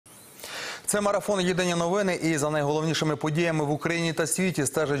Це марафон «Єдині новини» і за найголовнішими подіями в Україні та світі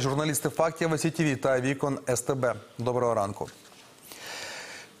стежать журналісти фактів ICTV та вікон СТБ. Доброго ранку.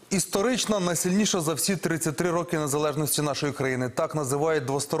 Історично найсильніша за всі 33 роки незалежності нашої країни. Так називають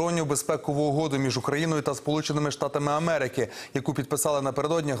двосторонню безпекову угоду між Україною та Сполученими Штатами Америки, яку підписали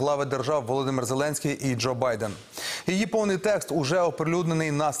напередодні глави держав Володимир Зеленський і Джо Байден. Її повний текст уже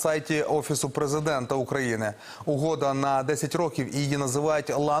оприлюднений на сайті Офісу президента України. Угода на 10 років і її називають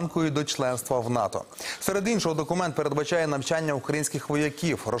ланкою до членства в НАТО. Серед іншого, документ передбачає навчання українських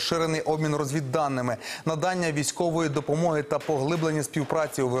вояків, розширений обмін розвідданими, надання військової допомоги та поглиблення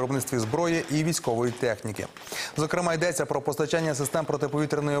співпраці у виробництві зброї і військової техніки. Зокрема, йдеться про постачання систем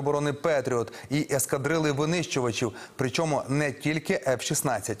протиповітряної оборони «Петріот» і ескадрили винищувачів, причому не тільки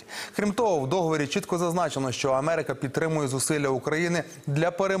F-16. Крім того, в договорі чітко зазначено, що Америка підтримує зусилля України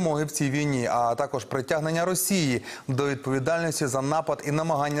для перемоги в цій війні, а також притягнення Росії до відповідальності за напад і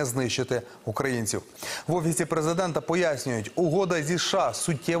намагання знищити українців. В Офісі президента пояснюють, угода зі США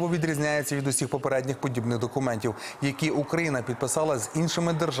суттєво відрізняється від усіх попередніх подібних документів, які Україна підписала з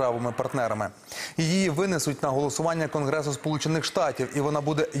іншими державами-партнерами. Її винесуть на голосування Конгресу Сполучених Штатів, і вона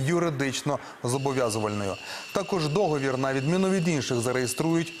буде юридично зобов'язувальною. Також договір, на відміну від інших,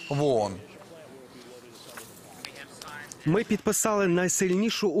 зареєструють в ООН. Ми підписали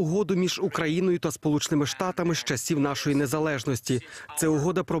найсильнішу угоду між Україною та Сполученими Штатами з часів нашої незалежності. Це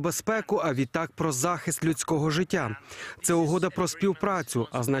угода про безпеку, а відтак про захист людського життя. Це угода про співпрацю,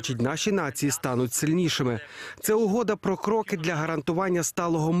 а значить наші нації стануть сильнішими. Це угода про кроки для гарантування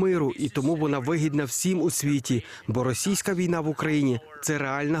сталого миру, і тому вона вигідна всім у світі, бо російська війна в Україні – це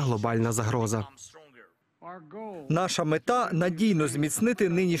реальна глобальна загроза. Наша мета – надійно зміцнити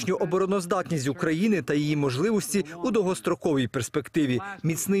нинішню обороноздатність України та її можливості у довгостроковій перспективі.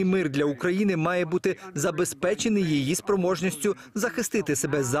 Міцний мир для України має бути забезпечений її спроможністю захистити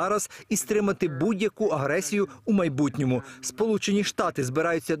себе зараз і стримати будь-яку агресію у майбутньому. Сполучені Штати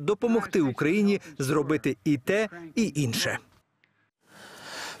збираються допомогти Україні зробити і те, і інше.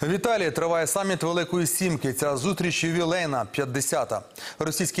 В Італії триває саміт Великої сімки. Ця зустріч ювілейна, 50-та.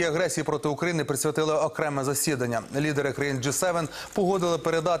 Російській агресії проти України присвятили окреме засідання. Лідери країн G7 погодили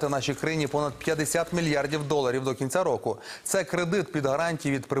передати нашій країні понад 50 мільярдів доларів до кінця року. Це кредит під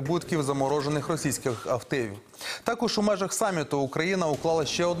гарантії від прибутків заморожених російських активів. Також у межах саміту Україна уклала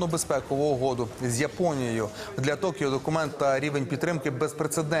ще одну безпекову угоду з Японією. Для Токіо документ та рівень підтримки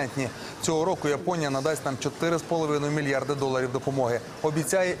безпрецедентні. Цього року Японія надасть нам 4,5 мільярди доларів допомоги.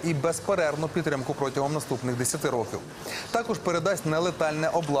 Обіцяє і безперервну підтримку протягом наступних 10 років. Також передасть нелетальне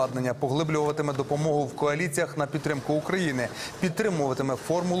обладнання, поглиблюватиме допомогу в коаліціях на підтримку України, підтримуватиме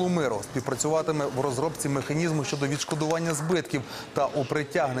формулу миру, співпрацюватиме в розробці механізму щодо відшкодування збитків та у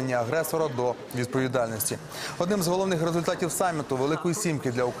притягненні агресора до відповідальності. Одним з головних результатів саміту Великої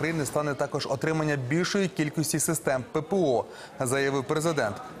сімки для України стане також отримання більшої кількості систем ППО, заявив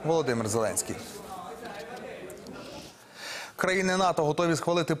президент Володимир Зеленський. Країни НАТО готові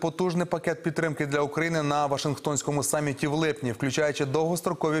схвалити потужний пакет підтримки для України на Вашингтонському саміті в липні, включаючи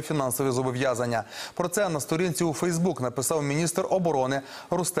довгострокові фінансові зобов'язання. Про це на сторінці у Фейсбук написав міністр оборони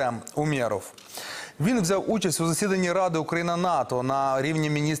Рустем Умєров. Він взяв участь у засіданні Ради Україна-НАТО на рівні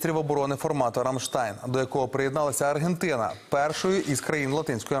міністрів оборони формату «Рамштайн», до якого приєдналася Аргентина, першою із країн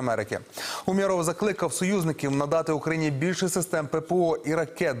Латинської Америки. Умєров закликав союзників надати Україні більше систем ППО і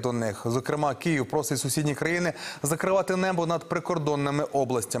ракет до них. Зокрема, Київ просить сусідні країни закривати небо над прикордонними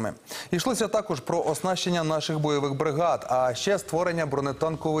областями. Йшлося також про оснащення наших бойових бригад, а ще створення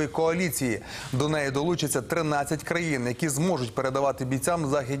бронетанкової коаліції. До неї долучаться 13 країн, які зможуть передавати бійцям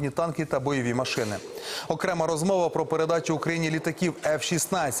західні танки та бойові машини. Окрема розмова про передачу Україні літаків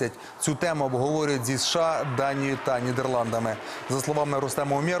F-16. Цю тему обговорюють зі США, Данією та Нідерландами. За словами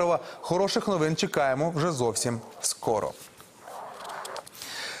Рустема Умєрова, хороших новин чекаємо вже зовсім скоро.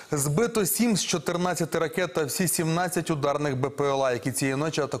 Збито 7 з 14 ракет та всі 17 ударних БПЛА, які цієї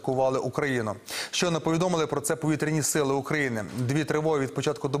ночі атакували Україну. Щойно повідомили про це повітряні сили України. 2 тривоги від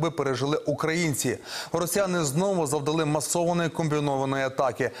початку доби пережили українці. Росіяни знову завдали масованої комбінованої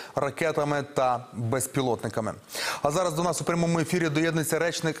атаки ракетами та безпілотниками. А зараз до нас у прямому ефірі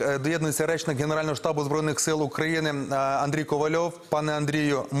доєднується речник Генерального штабу Збройних сил України Андрій Ковальов. Пане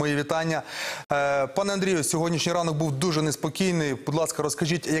Андрію, мої вітання. Пане Андрію, сьогоднішній ранок був дуже неспокійний. Будь ласка,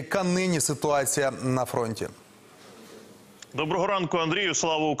 розкажіть, яка нині ситуація на фронті? Доброго ранку, Андрію.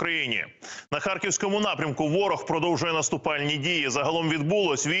 Слава Україні! На Харківському напрямку ворог продовжує наступальні дії. Загалом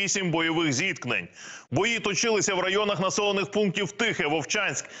відбулось 8 бойових зіткнень. Бої точилися в районах населених пунктів Тихе,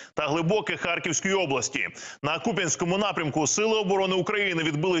 Вовчанськ та Глибоке Харківської області. На Куп'янському напрямку Сили оборони України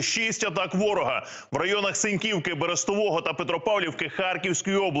відбили 6 атак ворога в районах Синьківки, Берестового та Петропавлівки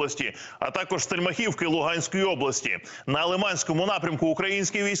Харківської області, а також Стельмахівки Луганської області. На Лиманському напрямку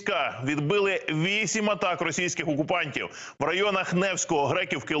українські війська відбили 8 атак російських окупантів в районах Невського,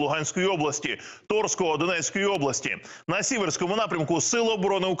 Греківки Луганської області, Торського Донецької області. На Сіверському напрямку Сили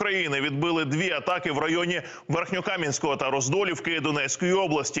оборони України відбили 2 атаки в районі Верхньокам'янського та Роздолівки Донецької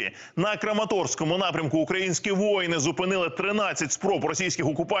області. На Краматорському напрямку українські воїни зупинили 13 спроб російських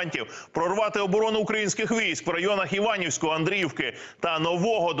окупантів прорвати оборону українських військ в районах Іванівського, Андріївки та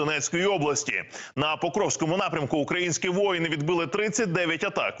Нового Донецької області. На Покровському напрямку українські воїни відбили 39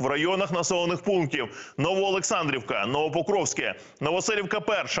 атак в районах населених пунктів Новоолександрівка, Новопокровське,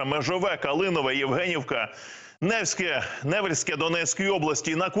 Новоселівка-1, Межове, Калинове, Євгенівка, Невельське Донецької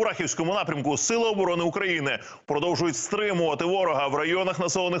області. На Курахівському напрямку Сили оборони України продовжують стримувати ворога в районах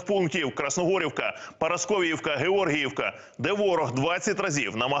населених пунктів Красногорівка, Парасковіївка, Георгіївка, де ворог 20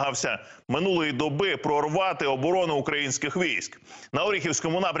 разів намагався минулої доби прорвати оборону українських військ. На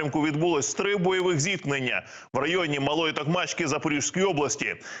Оріхівському напрямку відбулось 3 бойових зіткнення в районі Малої Токмачки Запорізької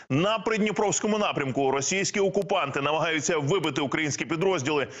області. На Придніпровському напрямку російські окупанти намагаються вибити українські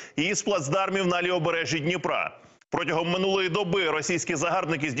підрозділи із плацдармів на лівобережжі Дніпра. Протягом минулої доби російські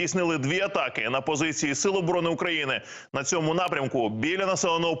загарбники здійснили 2 атаки на позиції Сил оборони України на цьому напрямку біля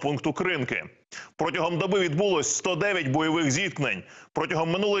населеного пункту Кринки. Протягом доби відбулось 109 бойових зіткнень.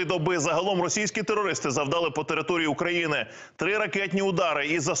 Протягом минулої доби загалом російські терористи завдали по території України 3 ракетні удари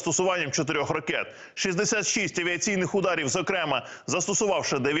із застосуванням 4 ракет, 66 авіаційних ударів, зокрема,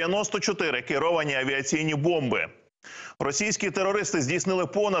 застосувавши 94 керовані авіаційні бомби. Російські терористи здійснили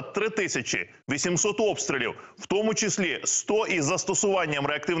понад 3800 обстрілів, в тому числі 100 із застосуванням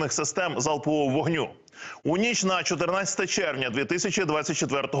реактивних систем залпового вогню. У ніч на 14 червня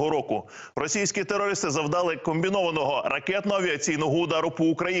 2024 року російські терористи завдали комбінованого ракетно-авіаційного удару по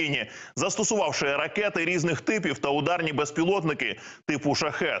Україні, застосувавши ракети різних типів та ударні безпілотники типу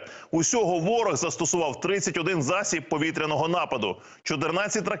 «Шахед». Усього ворог застосував 31 засіб повітряного нападу,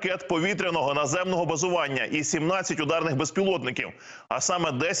 14 ракет повітряного наземного базування і 17 ударних безпілотників, а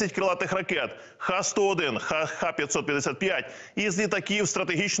саме 10 крилатих ракет Х-101, Х-555 із літаків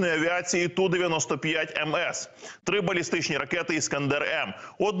стратегічної авіації Ту-95МС, 3 балістичні ракети «Іскандер-М»,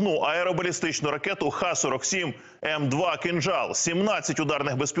 1 аеробалістичну ракету Х-47 М2 «Кинжал», 17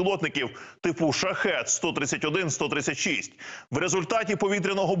 ударних безпілотників типу «Шахед» 131, 136. В результаті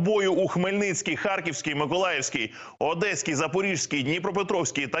повітряного бою у Хмельницькій, Харківській, Миколаївській, Одеській, Запорізькій,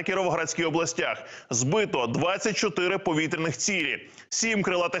 Дніпропетровській та Кіровоградській областях збито 24 повітряних цілі, 7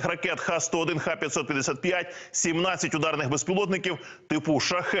 крилатих ракет Х-101, Х-555, 17 ударних безпілотників типу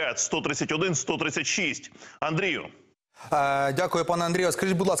 «Шахед» 131, 136. Андрію. Дякую, пане Андрію.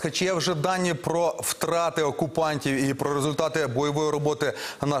 Скажіть, будь ласка, чи є вже дані про втрати окупантів і про результати бойової роботи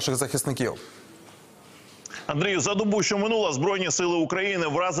наших захисників? Андрію, за добу, що минула, Збройні сили України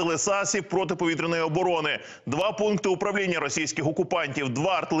вразили засіб протиповітряної оборони, 2 пункти управління російських окупантів,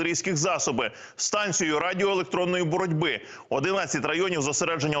 2 артилерійських засоби, станцію радіоелектронної боротьби, 11 районів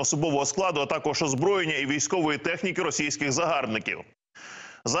зосередження особового складу, а також озброєння і військової техніки російських загарбників.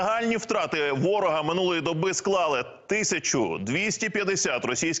 Загальні втрати ворога минулої доби склали 1250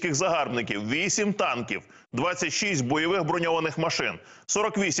 російських загарбників, 8 танків, 26 бойових броньованих машин,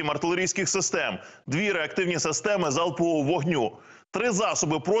 48 артилерійських систем, 2 реактивні системи залпового вогню, 3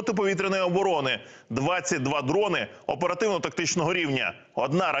 засоби протиповітряної оборони, 22 дрони оперативно-тактичного рівня,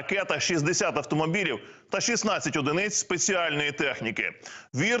 1 ракета, 60 автомобілів та 16 одиниць спеціальної техніки.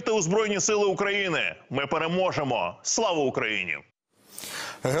 Вірте у Збройні сили України! Ми переможемо! Слава Україні!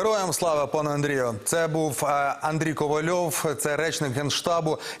 Героям слава, пане Андрію. Це був Андрій Ковальов, це речник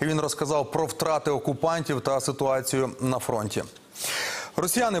Генштабу, і він розказав про втрати окупантів та ситуацію на фронті.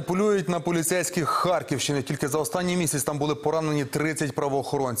 Росіяни полюють на поліцейських Харківщини. Тільки за останній місяць там були поранені 30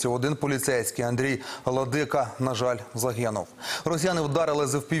 правоохоронців. 1 поліцейський, Андрій Ладика, на жаль, загинув. Росіяни вдарили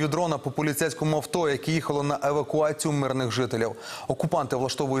з FPV-дрона по поліцейському авто, яке їхало на евакуацію мирних жителів. Окупанти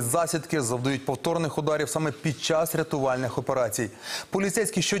влаштовують засідки, завдають повторних ударів саме під час рятувальних операцій.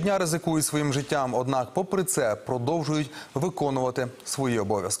 Поліцейські щодня ризикують своїм життям, однак попри це продовжують виконувати свої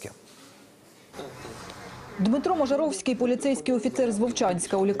обов'язки. Дмитро Можаровський – поліцейський офіцер з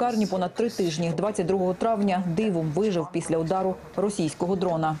Вовчанська. У лікарні понад 3 тижні. 22 травня дивом вижив після удару російського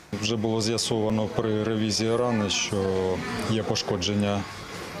дрона. Вже було з'ясовано при ревізії рани, що є пошкодження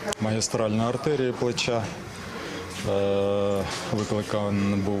магістральної артерії плеча.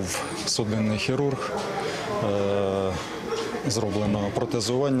 Викликаний був судинний хірург, зроблено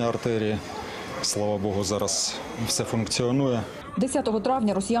протезування артерії. Слава Богу, зараз все функціонує. 10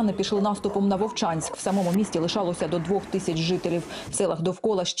 травня росіяни пішли наступом на Вовчанськ. В самому місті лишалося до 2000 жителів. В селах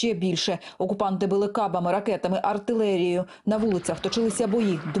довкола ще більше. Окупанти били кабами, ракетами, артилерією. На вулицях точилися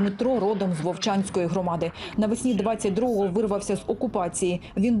бої. Дмитро родом з Вовчанської громади. Навесні 22-го вирвався з окупації.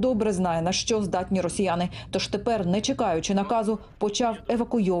 Він добре знає, на що здатні росіяни. Тож тепер, не чекаючи наказу, почав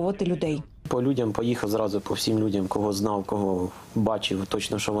евакуйовувати людей. По людям поїхав зразу, по всім людям, кого знав, кого бачив,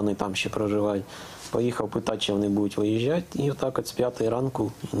 точно, що вони там ще проживають. Поїхав питати, чи вони будуть виїжджати. І отак от з 5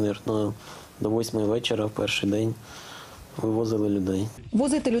 ранку, мабуть, до 8 вечора, в перший день, вивозили людей.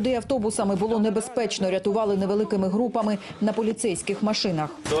 Возити людей автобусами було небезпечно. Рятували невеликими групами на поліцейських машинах.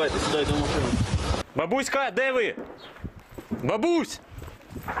 Давайте, сюди до машини. Бабуська, де ви? Бабусь!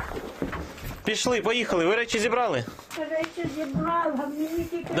 Пішли, поїхали. Ви речі зібрали? Речі зібрала, мені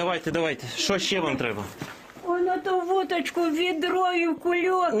тільки... Давайте. Що ще вам треба? Воно то вудочку, відро і в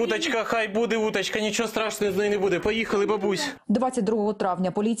кульок. Уточка, хай буде уточка, нічого страшного з неї не буде. Поїхали, бабусь. 22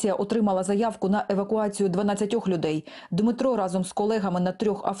 травня поліція отримала заявку на евакуацію 12 людей. Дмитро разом з колегами на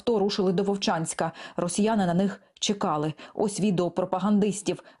 3 авто рушили до Вовчанська. Росіяни на них чекали. Ось відео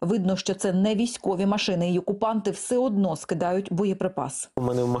пропагандистів. Видно, що це не військові машини, і окупанти все одно скидають боєприпас. У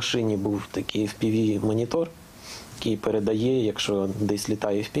мене в машині був такий FPV-монітор, який передає, якщо десь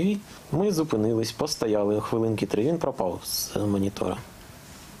літає FPV. Ми зупинились, постояли хвилинки 3, він пропав з монітора.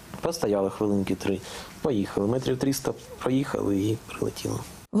 Постояли хвилинки 3, поїхали. Метрів 300 проїхали і прилетіло.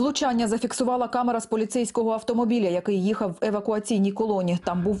 Влучання зафіксувала камера з поліцейського автомобіля, який їхав в евакуаційній колоні.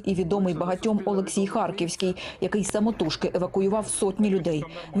 Там був і відомий багатьом Олексій Харківський, який самотужки евакуював сотні людей.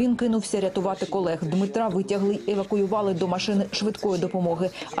 Він кинувся рятувати колег. Дмитра витягли й евакуювали до машини швидкої допомоги.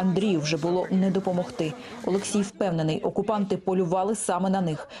 Андрію вже було не допомогти. Олексій впевнений, окупанти полювали саме на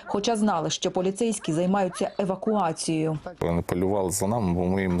них, хоча знали, що поліцейські займаються евакуацією. Вони полювали за нами, бо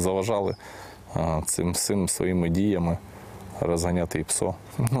ми їм заважали цим всім своїми діями розганяти і ПСО.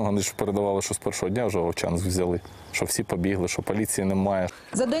 Вони ж передавали, що з першого дня вже Вовчанськ взяли, що всі побігли, що поліції немає.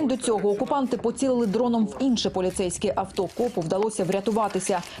 За день до цього окупанти поцілили дроном в інше поліцейське авто. Копу вдалося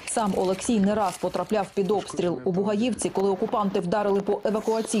врятуватися. Сам Олексій не раз потрапляв під обстріл. У Бугаївці, коли окупанти вдарили по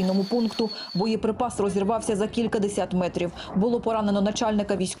евакуаційному пункту, боєприпас розірвався за кількадесят метрів. Було поранено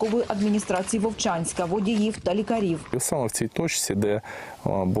начальника військової адміністрації Вовчанська, водіїв та лікарів. І саме в цій точці, де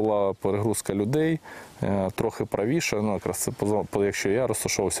була перегрузка людей, трохи правіше, якраз це якщо я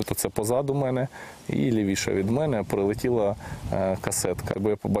розташовувався, то це позаду мене, і лівіше від мене прилетіла касетка. Бо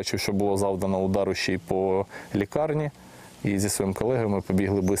я побачив, що було завдано удару ще й по лікарні, і зі своїм колегами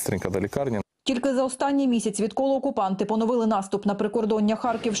побігли швидко до лікарні. Тільки за останній місяць, відколи окупанти поновили наступ на прикордоння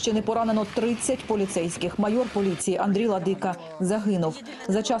Харківщини, поранено 30 поліцейських. Майор поліції Андрій Ладика загинув.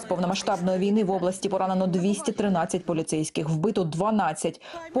 За час повномасштабної війни в області поранено 213 поліцейських, вбито 12.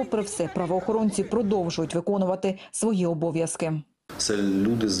 Попри все, правоохоронці продовжують виконувати свої обов'язки. Це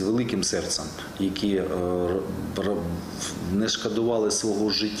люди з великим серцем, які не шкодували свого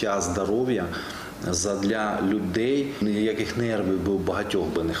життя, здоров'я задля людей, ніяких нервів би багатьох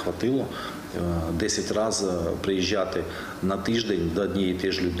би не хватило. 10 разів приїжджати на тиждень до однієї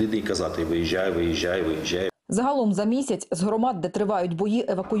тієї ж людини і казати «виїжджай, виїжджай, виїжджай». Загалом за місяць з громад, де тривають бої,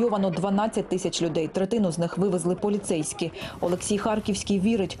 евакуйовано 12 тисяч людей. Третину з них вивезли поліцейські. Олексій Харківський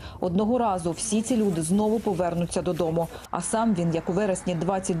вірить, одного разу всі ці люди знову повернуться додому. А сам він, як у вересні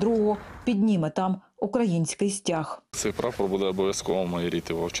 22-го, підніме там український стяг. Цей прапор буде обов'язково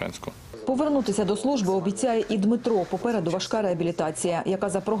майоріти в Вовчанську. Повернутися до служби обіцяє і Дмитро. Попереду важка реабілітація, яка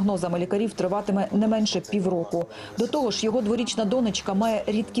за прогнозами лікарів триватиме не менше півроку. До того ж, його дворічна донечка має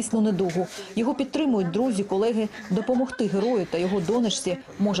рідкісну недугу. Його підтримують друзі, колеги. Допомогти герою та його донечці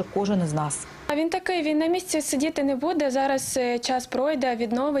може кожен із нас. Він такий, він на місці сидіти не буде. Зараз час пройде,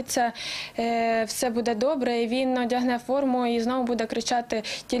 відновиться, все буде добре. І він одягне форму і знову буде кричати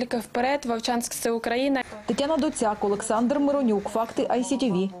тільки вперед. Вовчанськ – це Україна. Тетяна Доцяк, Олександр Миронюк. Факти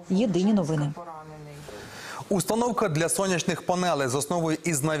ICTV. Єдині новини. Установка для сонячних панелей з основою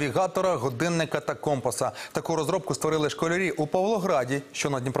із навігатора, годинника та компаса. Таку розробку створили школярі у Павлограді, що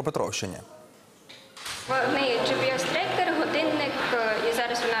на Дніпропетровщині. В неї GPS-трекер, годинник, і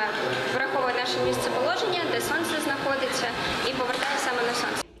зараз вона враховує наше місцеположення, де сонце знаходиться, і повертає саме на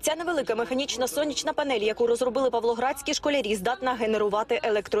сонце. Ця невелика механічна сонячна панель, яку розробили павлоградські школярі, здатна генерувати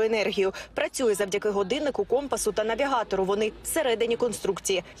електроенергію. Працює завдяки годиннику, компасу та навігатору. Вони всередині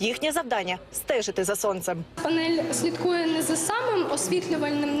конструкції. Їхнє завдання – стежити за сонцем. Панель слідкує не за самим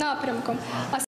освітлювальним напрямком, а